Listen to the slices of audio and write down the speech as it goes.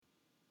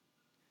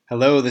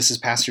Hello, this is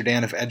Pastor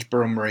Dan of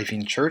Edgeboro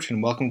Moravian Church,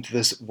 and welcome to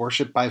this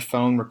Worship by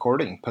Phone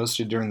recording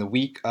posted during the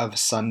week of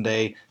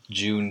Sunday,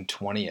 June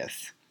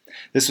 20th.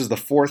 This was the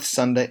fourth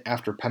Sunday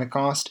after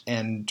Pentecost,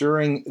 and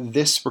during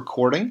this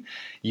recording,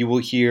 you will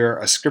hear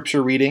a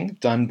scripture reading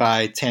done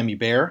by Tammy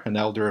Bear, an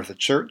elder of the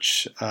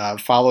church,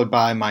 followed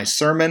by my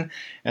sermon,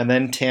 and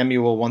then Tammy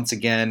will once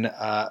again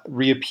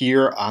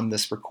reappear on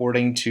this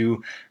recording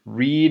to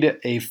read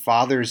a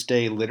Father's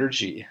Day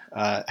liturgy.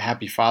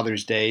 Happy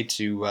Father's Day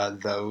to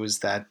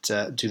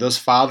those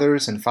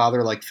fathers and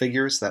father-like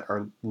figures that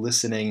are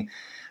listening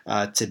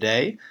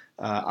today.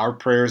 Our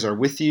prayers are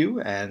with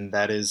you, and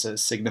that is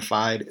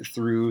signified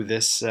through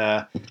this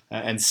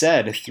and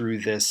said through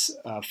this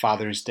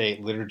Father's Day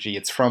liturgy.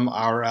 It's from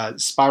our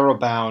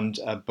spiral-bound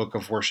book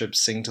of worship,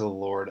 Sing to the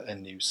Lord a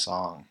New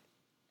Song.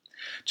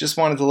 Just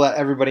wanted to let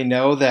everybody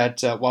know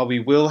that while we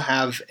will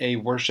have a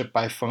worship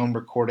by phone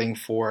recording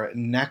for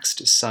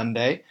next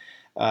Sunday,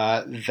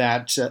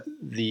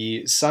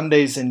 the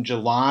Sundays in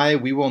July,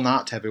 we will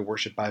not have a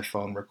worship by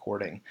phone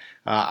recording.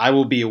 I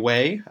will be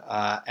away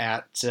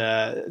at 2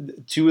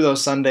 of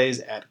those Sundays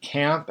at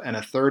camp and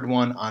a third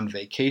one on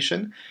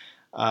vacation.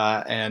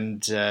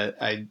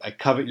 I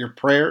covet your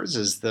prayers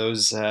as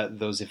those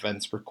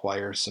events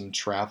require some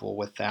travel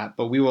with that.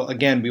 But we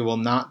will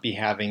not be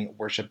having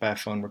worship by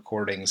phone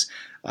recordings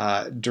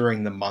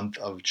during the month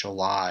of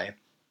July.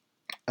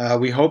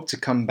 We hope to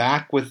come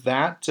back with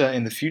that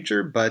in the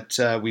future, but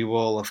we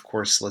will, of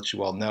course, let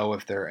you all know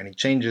if there are any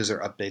changes or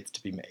updates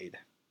to be made.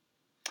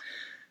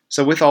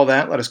 So with all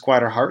that, let us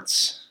quiet our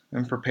hearts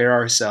and prepare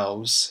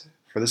ourselves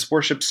for this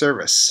worship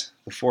service,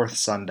 the fourth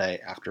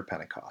Sunday after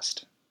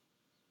Pentecost.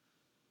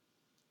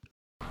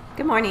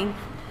 Good morning.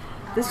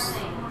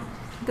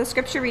 The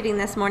scripture reading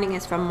this morning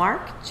is from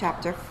Mark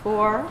chapter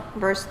 4,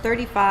 verse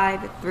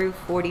 35 through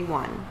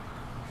 41.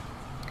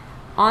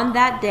 On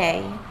that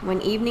day,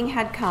 when evening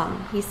had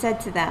come, he said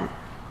to them,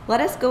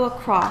 "Let us go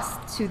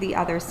across to the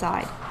other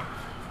side."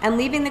 And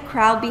leaving the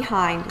crowd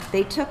behind,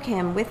 they took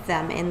him with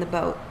them in the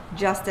boat,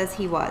 just as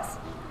he was.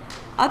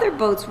 Other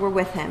boats were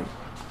with him.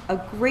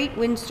 A great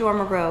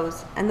windstorm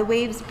arose, and the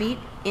waves beat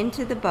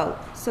into the boat,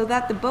 so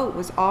that the boat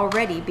was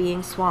already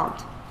being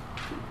swamped.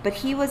 But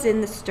he was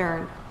in the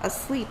stern,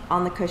 asleep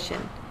on the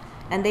cushion.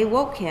 And they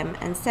woke him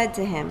and said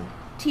to him,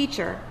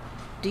 "Teacher,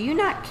 do you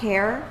not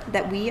care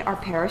that we are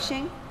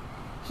perishing?"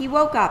 He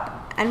woke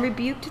up and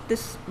rebuked the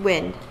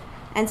wind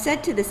and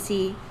said to the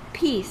sea,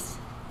 "Peace,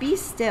 be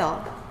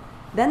still."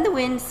 Then the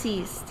wind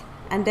ceased,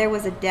 and there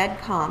was a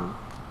dead calm.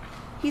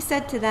 He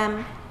said to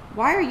them,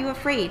 "Why are you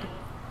afraid?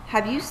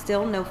 Have you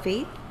still no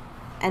faith?"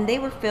 And they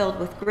were filled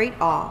with great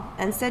awe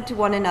and said to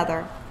one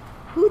another,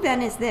 "Who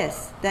then is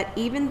this, that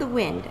even the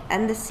wind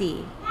and the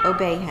sea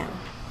obey him?"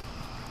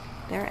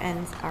 There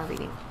ends our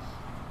reading.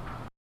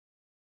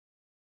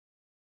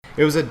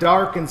 It was a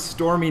dark and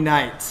stormy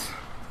night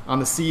on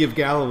the Sea of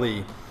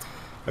Galilee.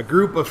 A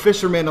group of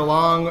fishermen,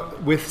 along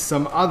with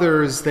some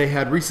others they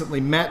had recently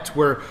met,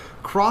 were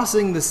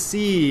crossing the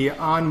sea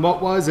on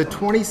what was a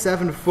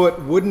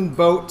 27-foot wooden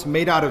boat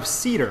made out of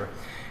cedar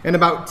and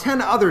about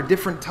 10 other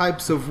different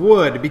types of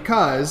wood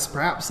because,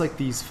 perhaps like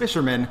these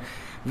fishermen,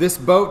 this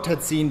boat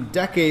had seen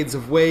decades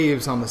of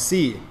waves on the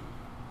sea.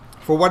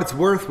 For what it's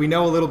worth, we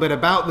know a little bit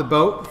about the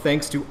boat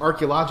thanks to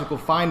archaeological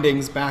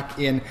findings back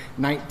in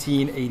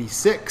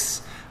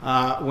 1986.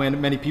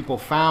 When many people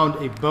found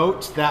a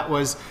boat that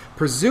was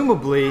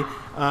presumably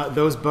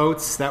those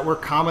boats that were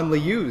commonly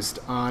used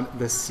on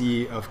the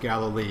Sea of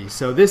Galilee.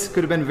 So this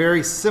could have been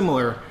very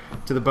similar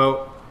to the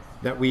boat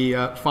that we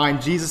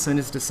find Jesus and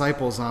his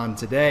disciples on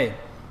today.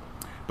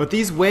 But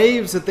these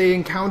waves that they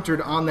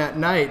encountered on that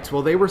night,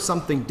 well, they were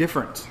something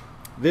different.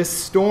 This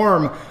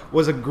storm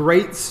was a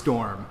great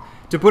storm.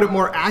 To put it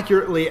more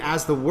accurately,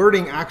 as the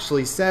wording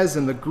actually says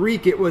in the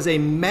Greek, it was a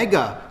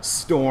mega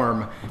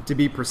storm, to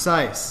be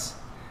precise.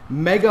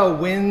 Mega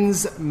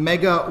winds,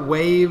 mega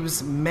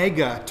waves,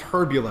 mega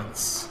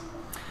turbulence.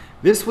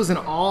 This was an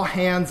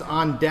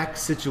all-hands-on-deck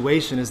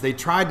situation as they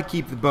tried to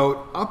keep the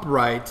boat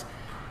upright,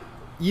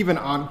 even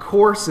on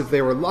course if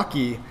they were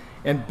lucky,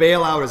 and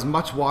bail out as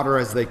much water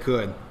as they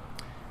could.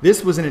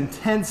 This was an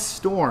intense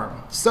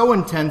storm, so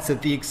intense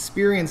that the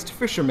experienced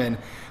fishermen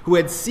who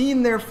had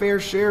seen their fair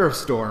share of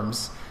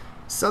storms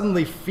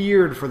suddenly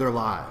feared for their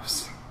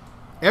lives.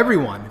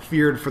 Everyone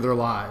feared for their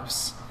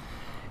lives.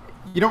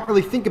 You don't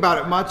really think about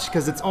it much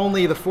because it's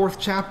only the 4th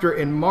chapter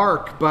in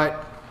Mark,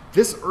 but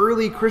this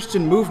early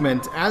Christian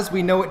movement, as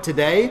we know it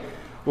today,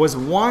 was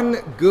one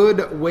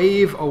good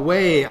wave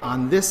away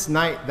on this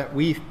night that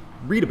we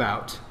read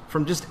about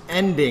from just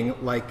ending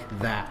like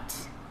that.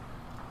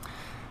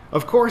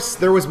 Of course,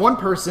 there was one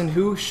person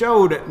who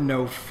showed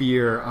no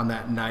fear on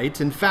that night.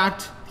 In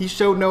fact, he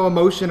showed no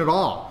emotion at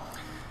all.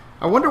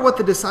 I wonder what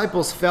the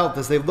disciples felt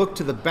as they looked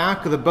to the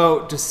back of the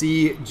boat to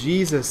see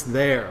Jesus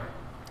there.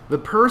 The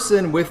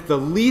person with the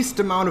least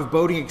amount of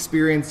boating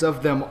experience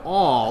of them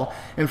all,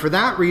 and for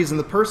that reason,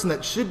 the person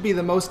that should be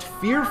the most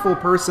fearful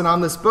person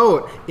on this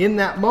boat in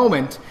that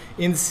moment,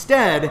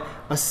 instead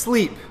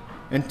asleep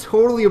and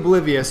totally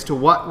oblivious to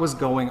what was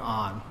going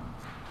on.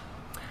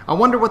 I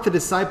wonder what the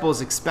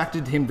disciples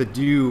expected him to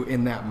do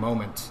in that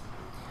moment.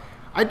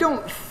 I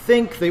don't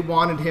think they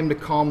wanted him to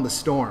calm the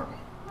storm,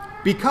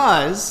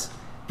 because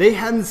they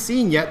hadn't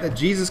seen yet that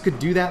Jesus could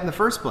do that in the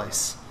first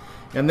place,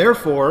 and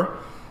therefore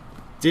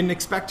didn't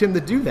expect him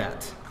to do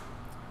that.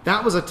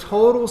 That was a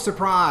total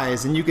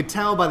surprise, and you could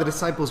tell by the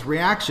disciples'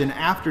 reaction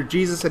after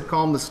Jesus had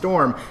calmed the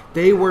storm.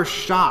 They were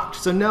shocked.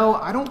 So no,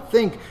 I don't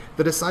think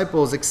the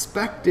disciples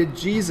expected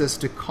Jesus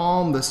to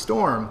calm the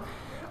storm.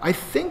 I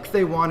think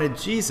they wanted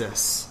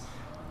Jesus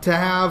to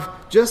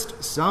have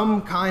just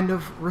some kind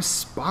of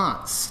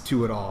response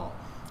to it all.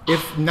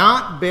 If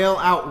not bail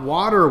out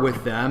water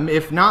with them,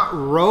 if not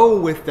row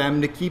with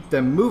them to keep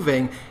them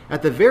moving,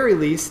 at the very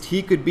least,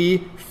 he could be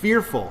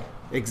fearful,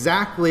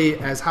 exactly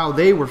as how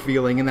they were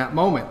feeling in that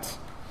moment.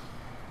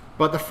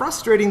 But the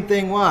frustrating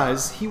thing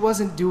was, he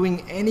wasn't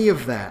doing any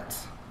of that.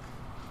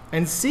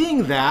 And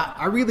seeing that,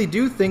 I really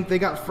do think they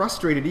got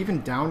frustrated,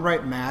 even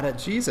downright mad at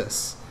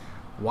Jesus.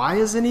 Why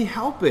isn't he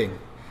helping?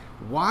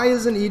 Why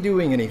isn't he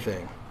doing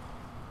anything?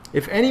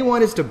 If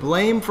anyone is to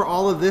blame for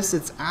all of this,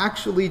 it's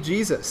actually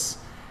Jesus.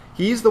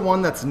 He's the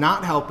one that's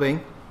not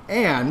helping,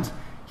 and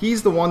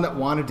he's the one that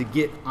wanted to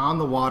get on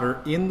the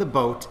water in the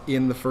boat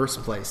in the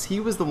first place.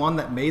 He was the one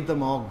that made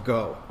them all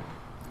go.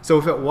 So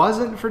if it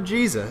wasn't for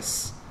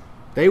Jesus,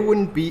 they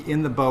wouldn't be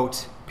in the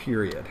boat,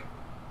 period.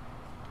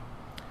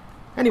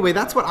 Anyway,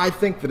 that's what I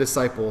think the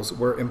disciples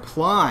were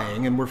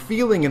implying and were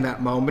feeling in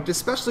that moment,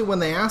 especially when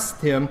they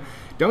asked him,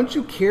 "Don't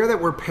you care that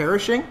we're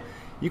perishing?"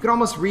 You could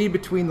almost read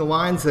between the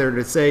lines there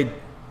to say,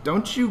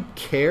 "Don't you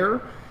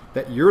care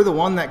that you're the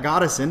one that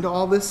got us into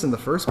all this in the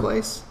first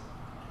place?"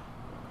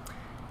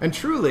 And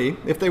truly,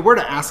 if they were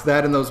to ask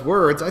that in those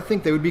words, I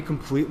think they would be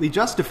completely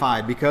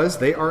justified, because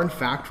they are in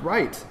fact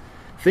right.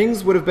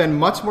 Things would have been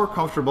much more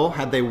comfortable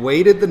had they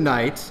waited the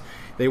night.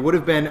 They would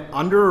have been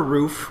under a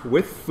roof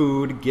with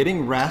food,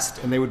 getting rest,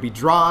 and they would be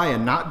dry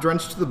and not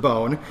drenched to the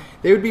bone.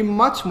 They would be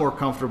much more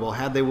comfortable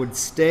had they would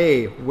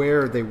stay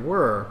where they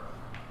were.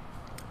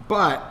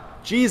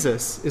 But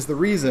Jesus is the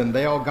reason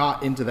they all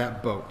got into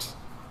that boat.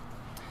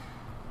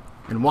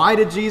 And why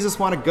did Jesus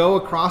want to go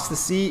across the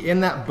sea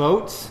in that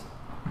boat?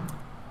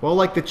 Well,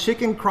 like the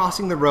chicken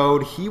crossing the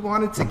road, he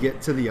wanted to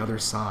get to the other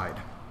side.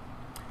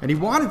 And he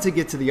wanted to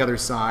get to the other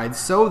side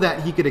so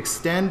that he could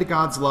extend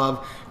God's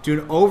love to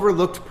an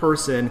overlooked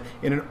person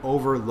in an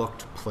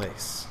overlooked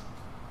place.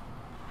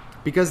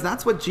 Because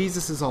that's what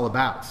Jesus is all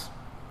about.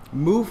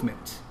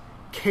 Movement,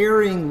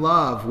 carrying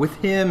love with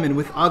him and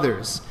with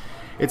others.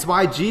 It's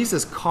why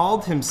Jesus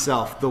called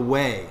himself the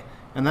Way,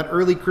 and that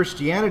early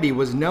Christianity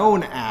was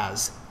known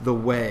as the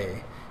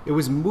Way. It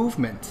was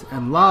movement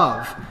and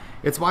love.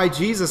 It's why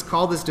Jesus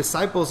called his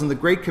disciples in the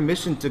Great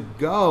Commission to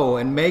go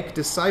and make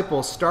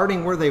disciples,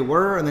 starting where they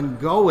were and then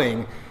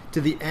going to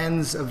the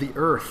ends of the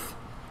earth.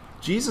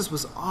 Jesus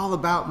was all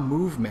about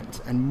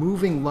movement and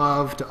moving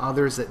love to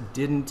others that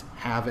didn't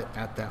have it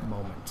at that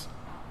moment.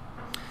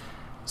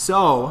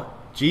 So,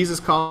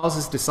 Jesus calls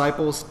his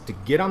disciples to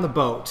get on the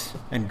boat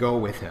and go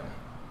with him.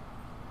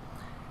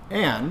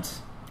 And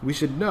we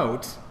should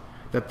note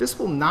that this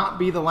will not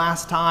be the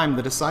last time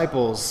the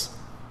disciples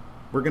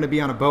were going to be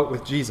on a boat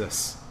with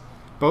Jesus.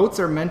 Boats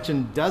are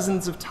mentioned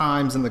dozens of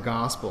times in the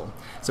gospel.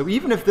 So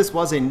even if this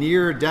was a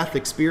near-death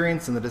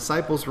experience and the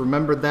disciples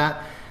remembered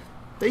that,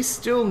 they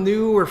still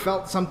knew or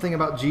felt something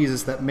about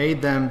Jesus that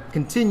made them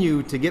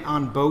continue to get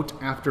on boat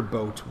after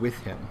boat with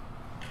him.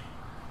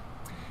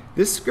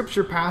 This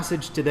scripture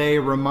passage today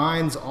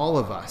reminds all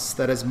of us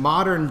that as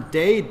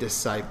modern-day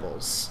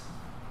disciples,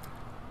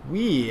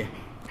 we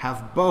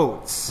have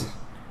boats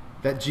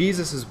that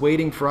Jesus is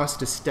waiting for us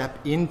to step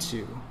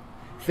into.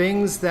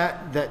 Things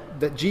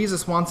that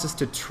Jesus wants us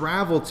to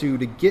travel to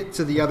get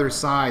to the other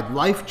side,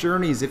 life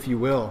journeys, if you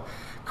will,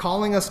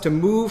 calling us to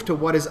move to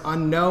what is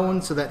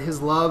unknown so that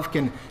his love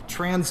can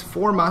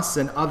transform us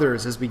and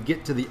others as we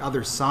get to the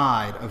other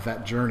side of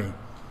that journey.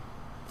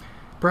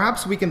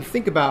 Perhaps we can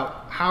think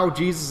about how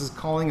Jesus is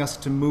calling us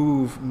to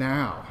move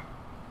now.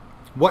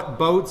 What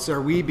boats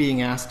are we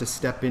being asked to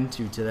step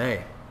into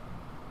today?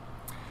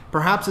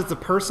 Perhaps it's a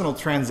personal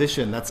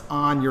transition that's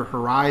on your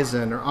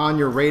horizon or on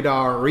your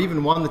radar, or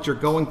even one that you're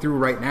going through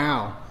right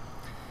now.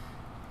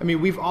 I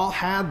mean, we've all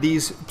had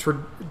these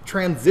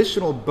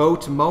transitional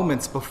boat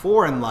moments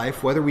before in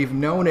life, whether we've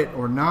known it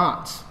or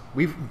not.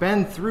 We've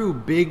been through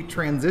big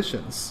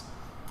transitions.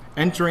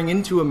 Entering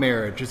into a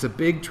marriage is a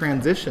big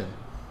transition.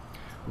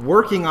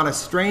 Working on a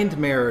strained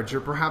marriage or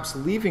perhaps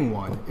leaving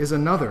one is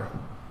another.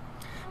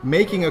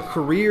 Making a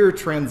career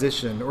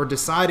transition or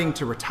deciding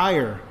to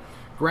retire,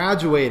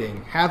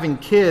 graduating, having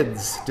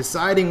kids,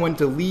 deciding when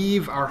to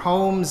leave our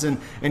homes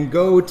and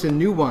go to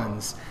new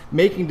ones,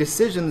 making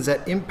decisions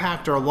that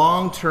impact our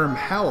long-term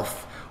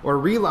health, or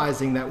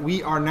realizing that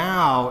we are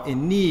now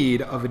in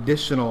need of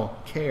additional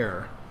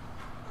care.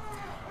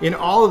 In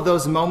all of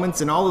those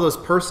moments, in all of those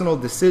personal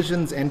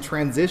decisions and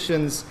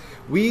transitions,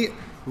 we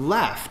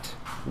left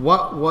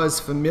what was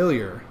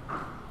familiar,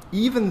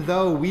 even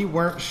though we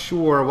weren't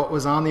sure what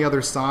was on the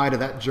other side of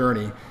that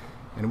journey.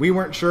 And we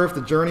weren't sure if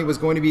the journey was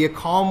going to be a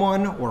calm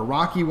one or a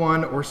rocky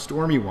one or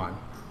stormy one.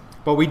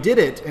 But we did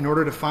it in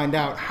order to find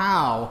out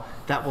how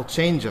that will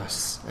change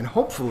us and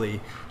hopefully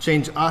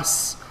change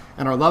us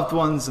and our loved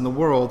ones in the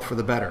world for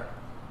the better.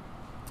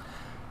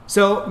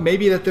 So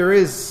maybe that there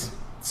is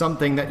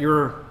something that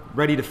you're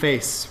ready to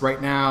face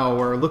right now,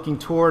 or looking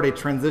toward a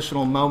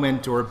transitional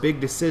moment or a big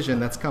decision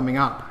that's coming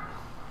up.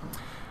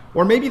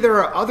 Or maybe there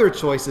are other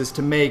choices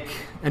to make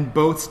and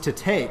boats to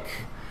take,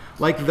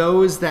 like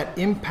those that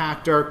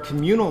impact our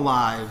communal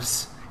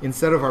lives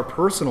instead of our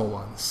personal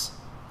ones.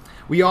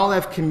 We all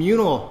have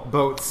communal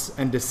boats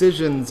and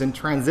decisions and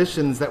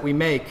transitions that we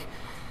make.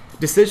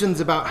 Decisions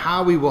about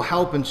how we will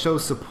help and show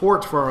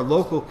support for our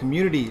local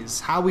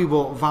communities, how we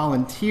will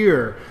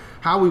volunteer,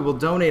 how we will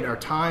donate our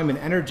time and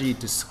energy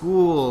to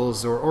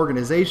schools or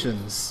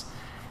organizations.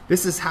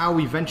 This is how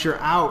we venture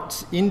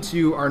out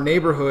into our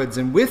neighborhoods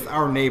and with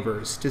our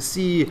neighbors to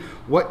see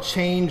what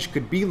change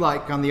could be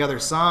like on the other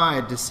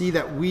side, to see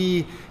that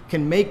we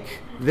can make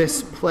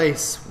this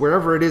place,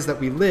 wherever it is that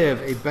we live,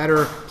 a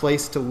better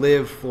place to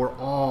live for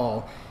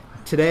all,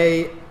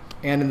 today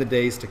and in the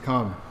days to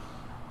come.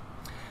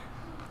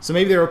 So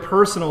maybe there are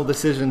personal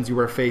decisions you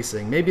are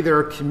facing. Maybe there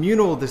are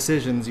communal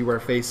decisions you are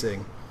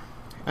facing.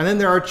 And then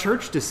there are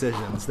church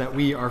decisions that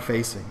we are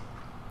facing.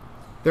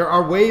 There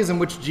are ways in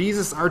which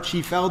Jesus, our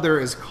chief elder,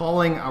 is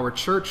calling our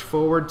church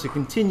forward to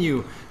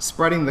continue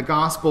spreading the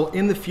gospel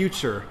in the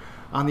future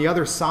on the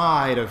other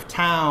side of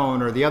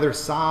town or the other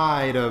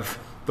side of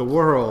the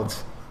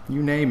world,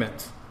 you name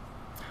it.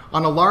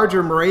 On a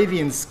larger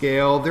Moravian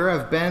scale, there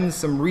have been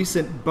some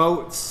recent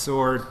boats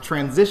or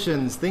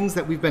transitions, things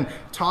that we've been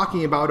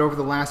talking about over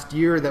the last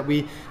year that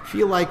we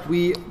feel like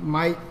we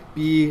might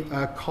be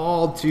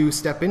called to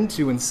step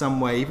into in some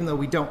way, even though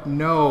we don't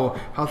know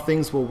how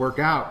things will work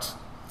out.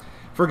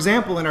 For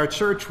example, in our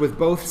church, with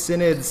both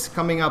synods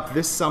coming up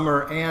this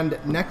summer and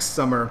next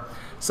summer,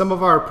 some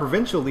of our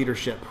provincial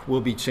leadership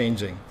will be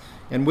changing,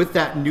 and with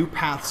that, new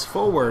paths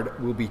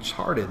forward will be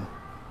charted.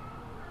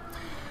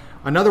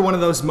 Another one of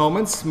those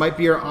moments might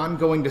be our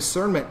ongoing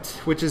discernment,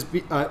 which is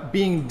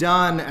being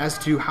done as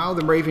to how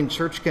the Moravian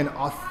Church can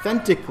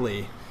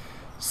authentically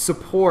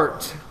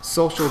support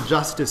social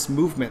justice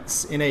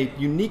movements in a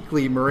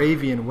uniquely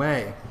Moravian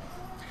way.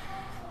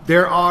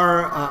 There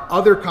are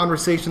other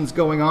conversations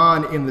going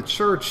on in the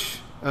church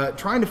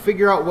trying to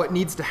figure out what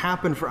needs to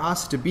happen for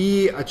us to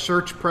be a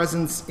church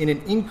presence in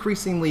an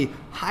increasingly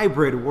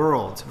hybrid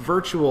world,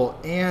 virtual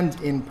and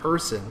in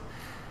person.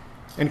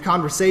 And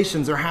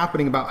conversations are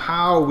happening about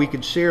how we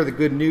could share the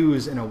good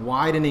news in a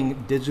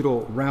widening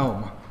digital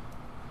realm.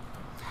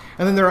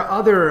 And then there are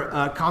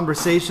other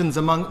conversations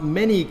among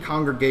many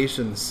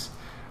congregations.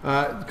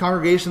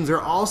 Congregations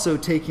are also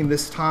taking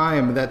this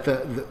time that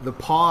the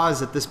pause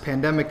that this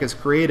pandemic has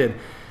created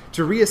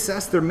to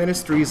reassess their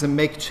ministries and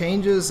make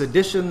changes,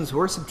 additions,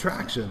 or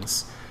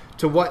subtractions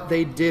to what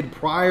they did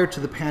prior to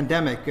the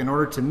pandemic in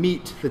order to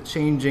meet the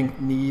changing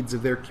needs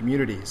of their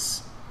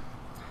communities.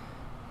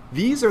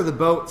 These are the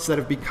boats that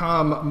have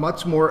become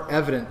much more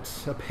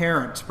evident,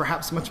 apparent,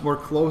 perhaps much more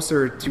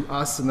closer to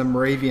us in the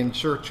Moravian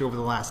Church over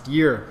the last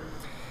year.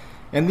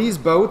 And these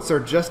boats are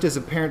just as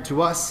apparent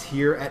to us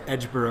here at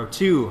Edgeboro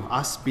too,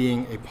 us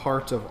being a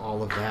part of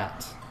all of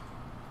that.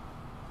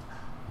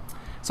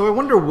 So I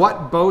wonder,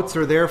 what boats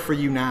are there for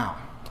you now?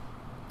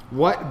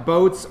 What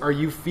boats are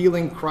you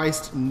feeling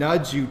Christ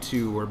nudge you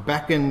to or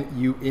beckon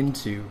you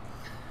into?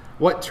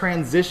 What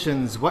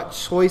transitions, what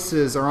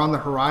choices are on the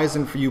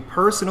horizon for you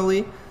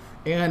personally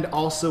and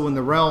also in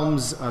the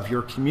realms of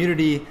your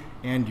community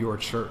and your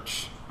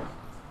church?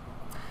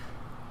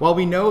 While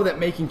we know that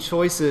making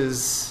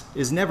choices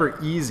is never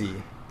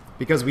easy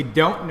because we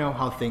don't know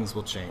how things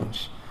will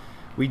change,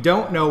 we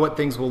don't know what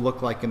things will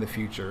look like in the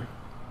future,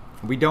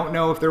 we don't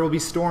know if there will be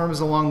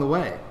storms along the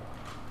way.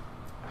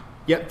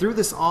 Yet through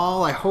this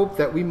all, I hope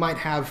that we might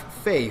have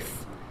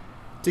faith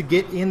to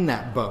get in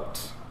that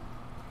boat,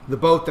 the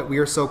boat that we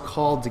are so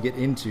called to get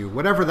into,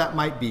 whatever that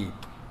might be.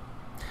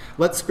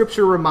 Let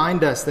Scripture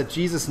remind us that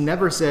Jesus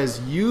never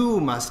says, you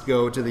must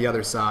go to the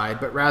other side,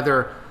 but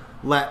rather,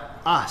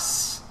 let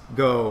us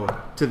go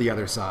to the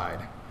other side.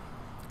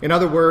 In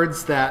other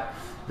words, that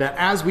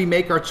as we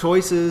make our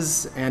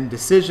choices and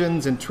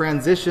decisions and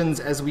transitions,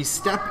 as we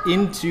step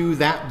into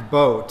that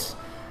boat,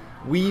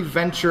 we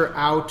venture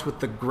out with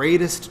the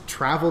greatest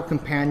travel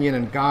companion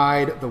and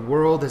guide the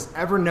world has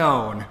ever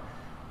known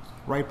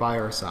right by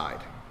our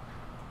side.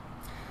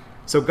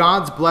 So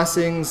God's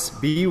blessings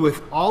be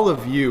with all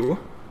of you,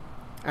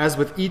 as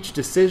with each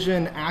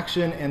decision,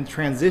 action, and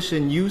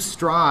transition you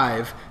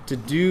strive to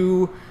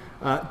do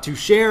to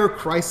share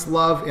Christ's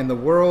love in the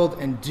world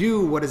and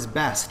do what is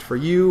best for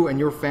you and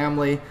your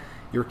family,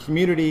 your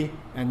community,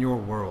 and your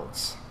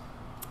worlds.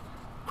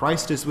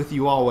 Christ is with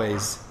you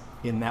always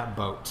in that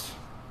boat.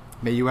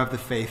 May you have the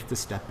faith to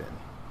step in.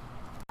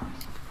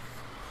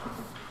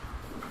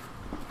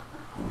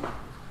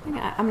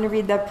 I'm going to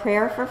read the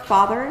Prayer for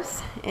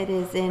Fathers. It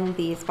is in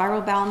the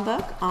Spiral Bound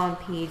book on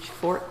page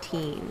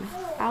 14.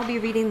 I'll be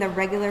reading the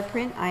regular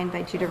print. I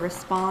invite you to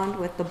respond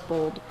with the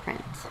bold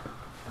print.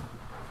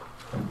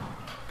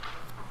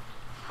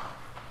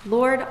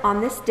 Lord,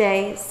 on this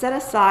day, set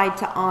aside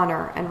to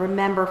honor and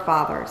remember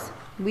fathers.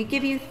 We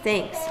give you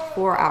thanks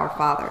for our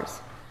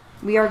fathers.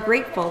 We are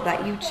grateful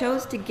that you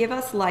chose to give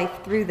us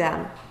life through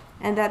them,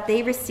 and that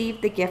they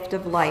received the gift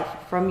of life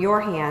from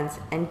your hands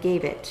and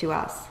gave it to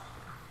us.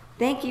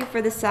 Thank you for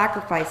the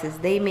sacrifices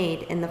they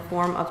made in the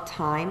form of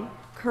time,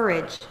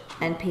 courage,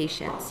 and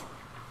patience.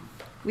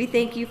 We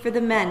thank you for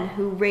the men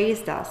who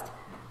raised us,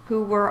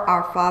 who were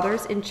our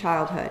fathers in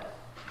childhood,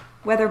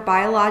 whether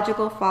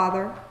biological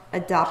father,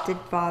 adopted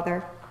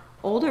father,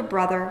 older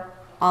brother,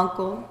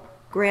 uncle,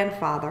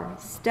 grandfather,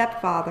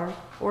 stepfather,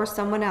 or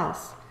someone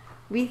else.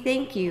 We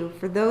thank you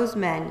for those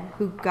men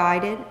who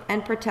guided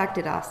and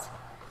protected us,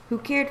 who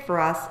cared for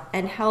us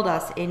and held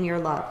us in your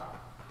love.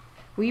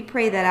 We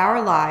pray that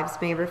our lives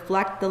may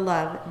reflect the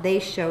love they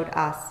showed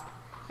us,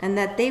 and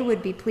that they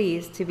would be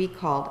pleased to be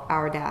called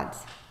our dads.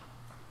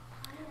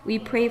 We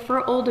pray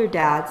for older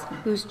dads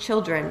whose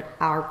children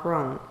are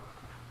grown.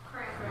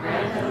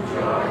 Grant them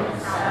joy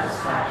and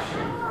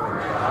satisfaction for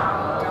a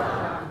job well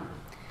done.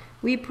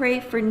 We pray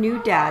for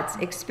new dads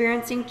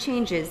experiencing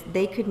changes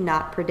they could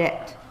not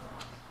predict.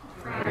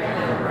 Grant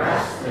them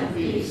rest and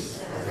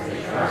peace as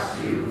they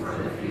trust you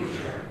for the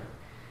future.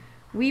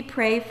 We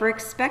pray for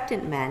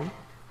expectant men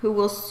who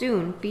will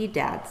soon be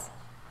dads.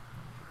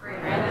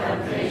 Grant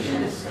them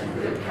patience and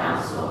good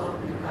counsel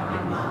in the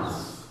coming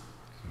months.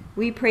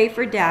 We pray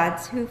for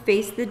dads who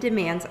face the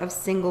demands of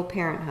single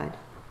parenthood.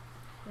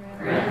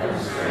 Grant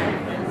them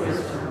strength and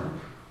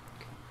wisdom.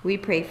 We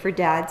pray for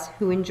dads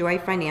who enjoy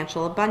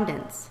financial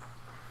abundance.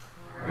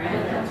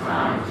 Grant them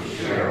time to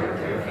share with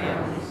their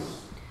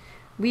families.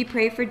 We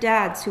pray for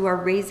dads who are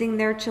raising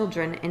their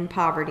children in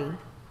poverty.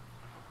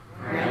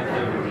 Grant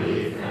them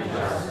relief and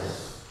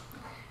justice.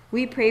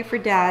 We pray for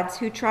dads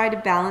who try to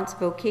balance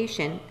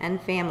vocation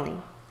and family.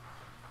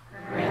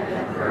 Grant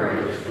them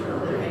courage for the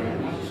living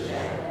of each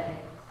day.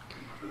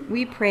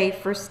 We pray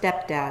for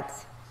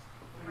stepdads.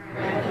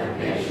 Grant them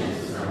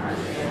patience and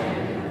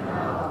understanding and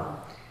love.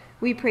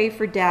 We pray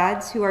for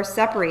dads who are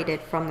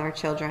separated from their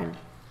children.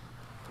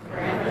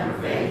 Grant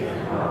them faith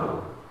and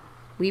hope.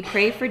 We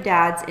pray for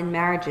dads in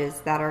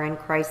marriages that are in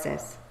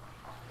crisis.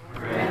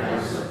 Grant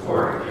them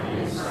support and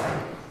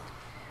insight.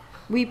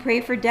 We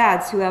pray for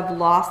dads who have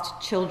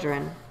lost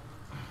children.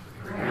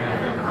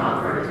 Grant them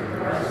comfort in the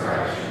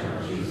resurrection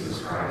of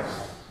Jesus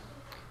Christ.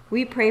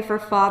 We pray for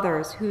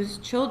fathers whose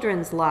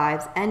children's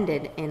lives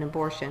ended in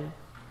abortion.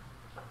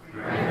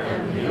 Grant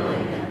them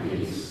healing and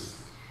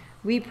peace.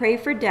 We pray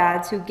for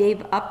dads who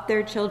gave up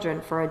their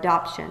children for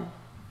adoption.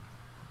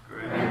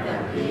 Grant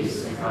them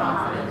peace and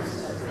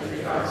confidence as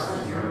they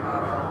trust in your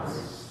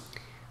promises.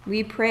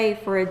 We pray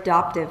for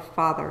adoptive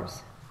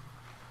fathers.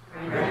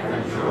 Grant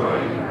them joy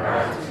and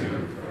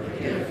gratitude for the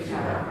gift you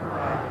have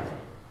provided.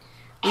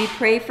 We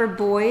pray for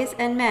boys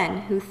and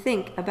men who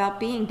think about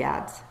being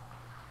dads.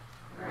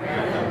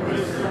 Grant them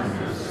wisdom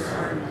and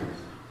discernment.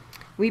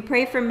 We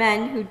pray for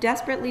men who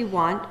desperately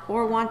want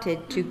or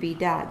wanted to be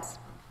dads.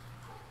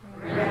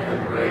 Grant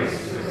them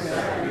grace to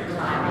accept your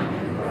timing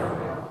and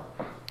will.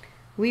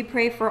 We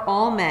pray for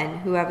all men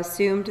who have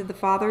assumed the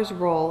father's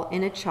role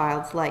in a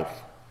child's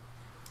life.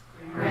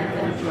 Grant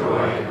them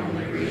joy in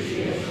the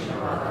appreciation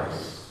of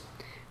others.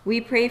 We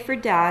pray for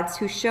dads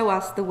who show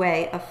us the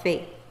way of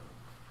faith.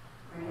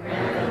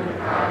 Grant them the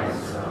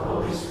guidance of the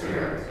Holy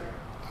Spirit.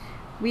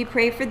 We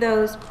pray for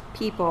those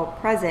people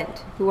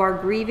present who are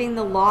grieving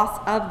the loss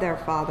of their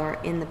father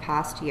in the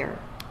past year.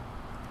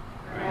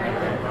 Grant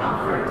them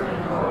comfort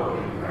and hope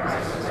in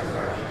Christ's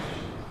resurrection.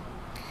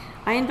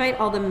 I invite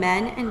all the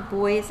men and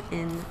boys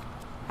in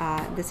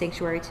the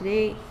sanctuary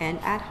today and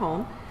at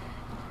home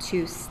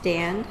to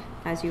stand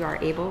as you are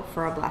able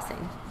for a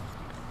blessing.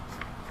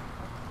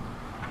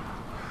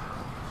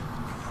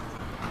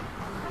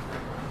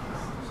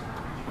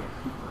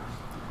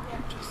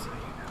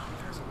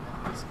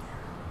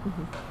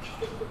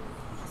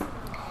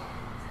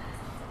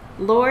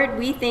 Lord,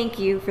 we thank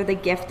you for the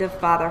gift of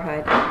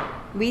fatherhood.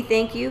 We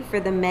thank you for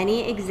the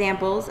many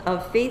examples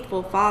of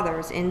faithful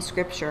fathers in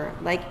Scripture,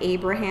 like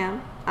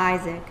Abraham,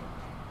 Isaac,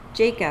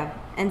 Jacob,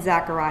 and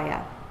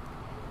Zechariah.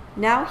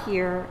 Now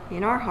hear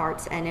in our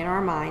hearts and in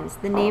our minds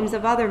the names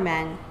of other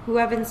men who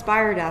have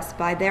inspired us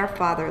by their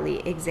fatherly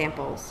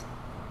examples.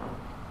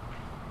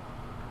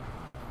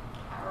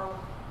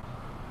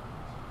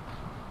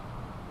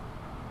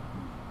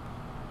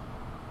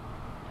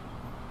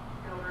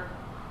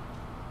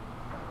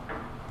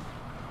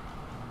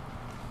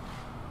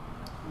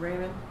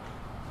 Raymond.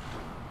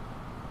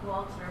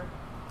 Walter.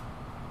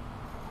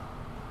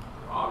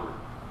 Robert.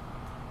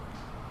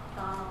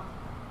 Donald.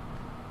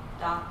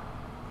 Doc.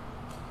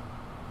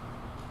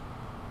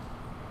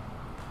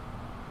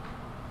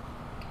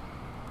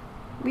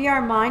 We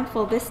are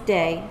mindful this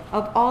day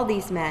of all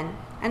these men,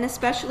 and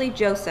especially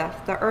Joseph,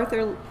 the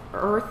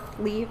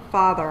earthly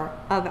father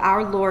of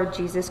our Lord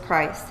Jesus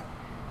Christ,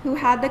 who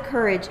had the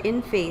courage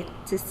in faith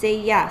to say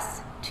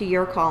yes to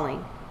your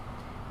calling.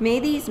 May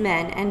these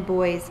men and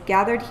boys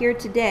gathered here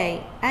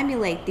today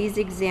emulate these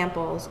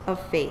examples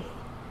of faith,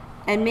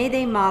 and may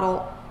they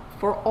model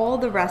for all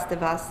the rest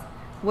of us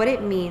what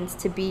it means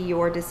to be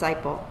your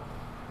disciple.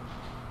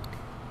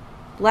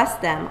 Bless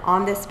them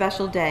on this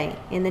special day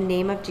in the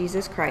name of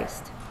Jesus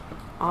Christ.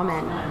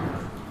 Amen.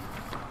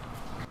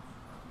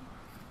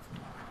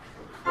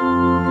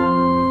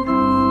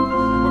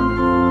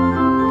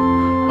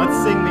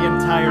 Let's sing the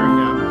entire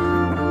hymn.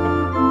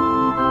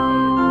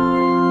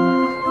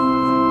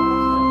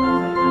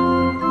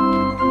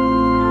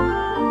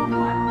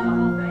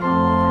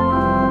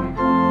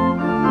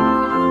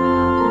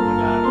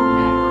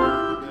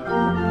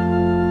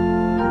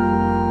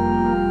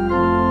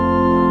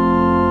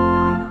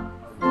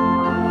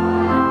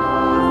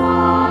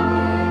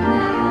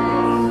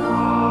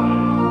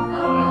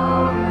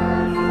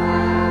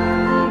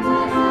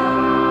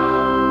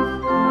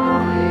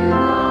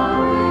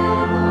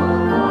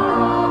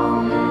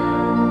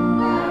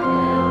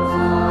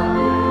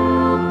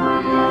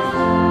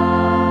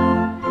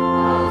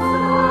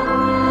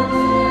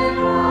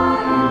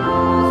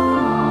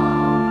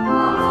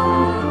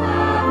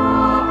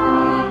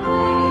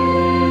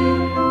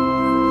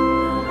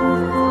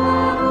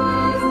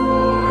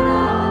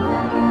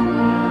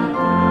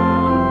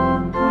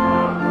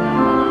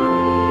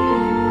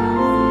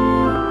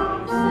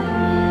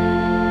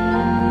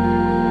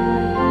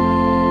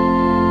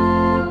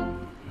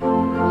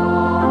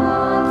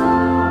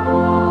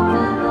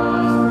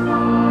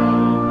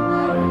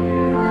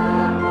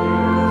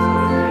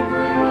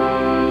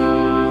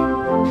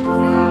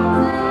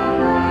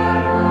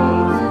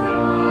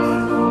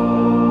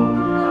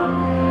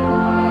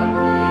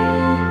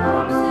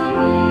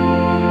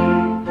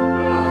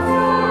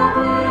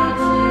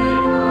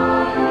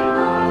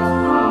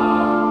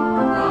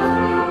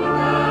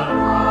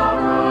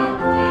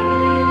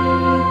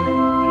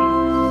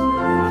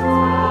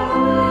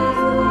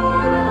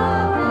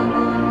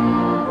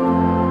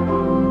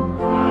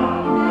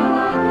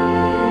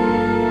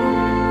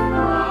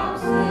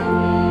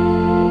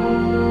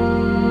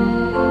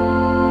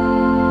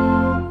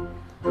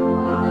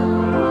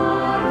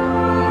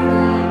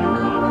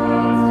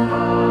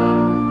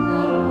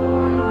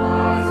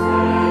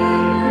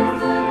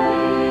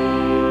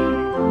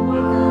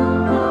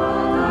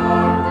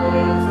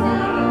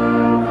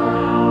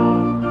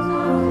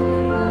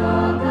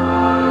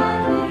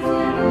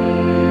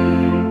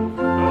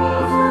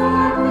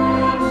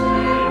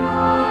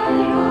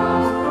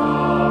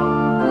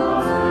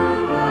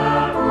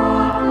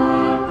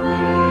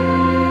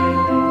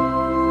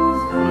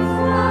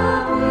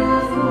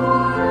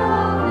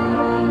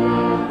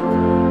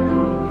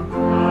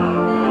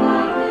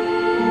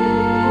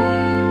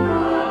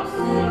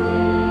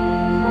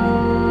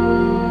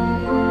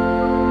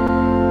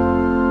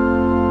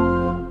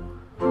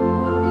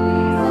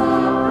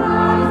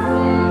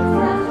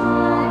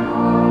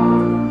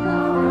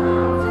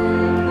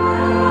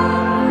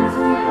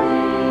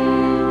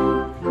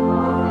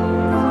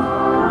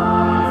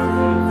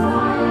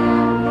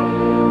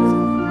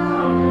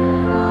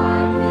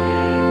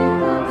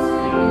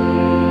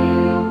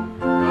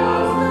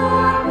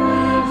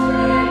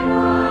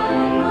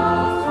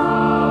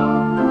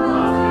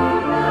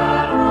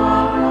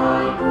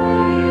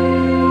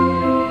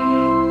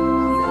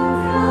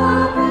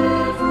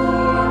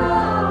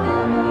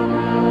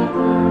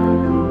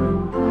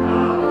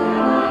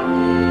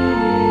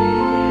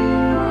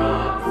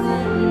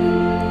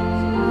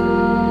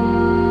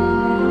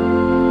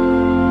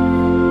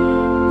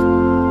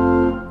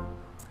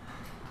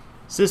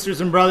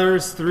 Sisters and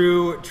brothers,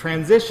 through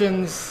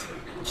transitions,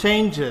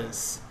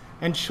 changes,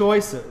 and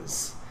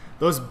choices,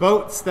 those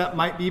boats that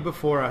might be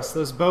before us,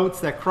 those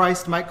boats that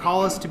Christ might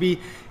call us to be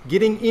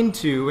getting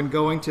into and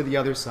going to the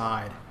other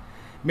side,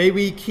 may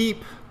we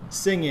keep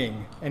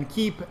singing and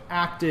keep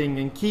acting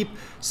and keep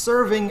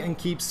serving and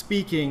keep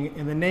speaking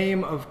in the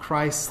name of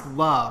Christ's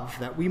love,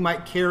 that we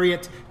might carry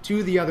it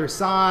to the other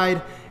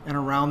side and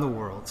around the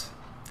world.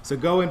 So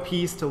go in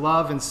peace to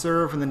love and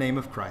serve in the name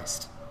of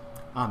Christ.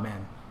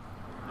 Amen.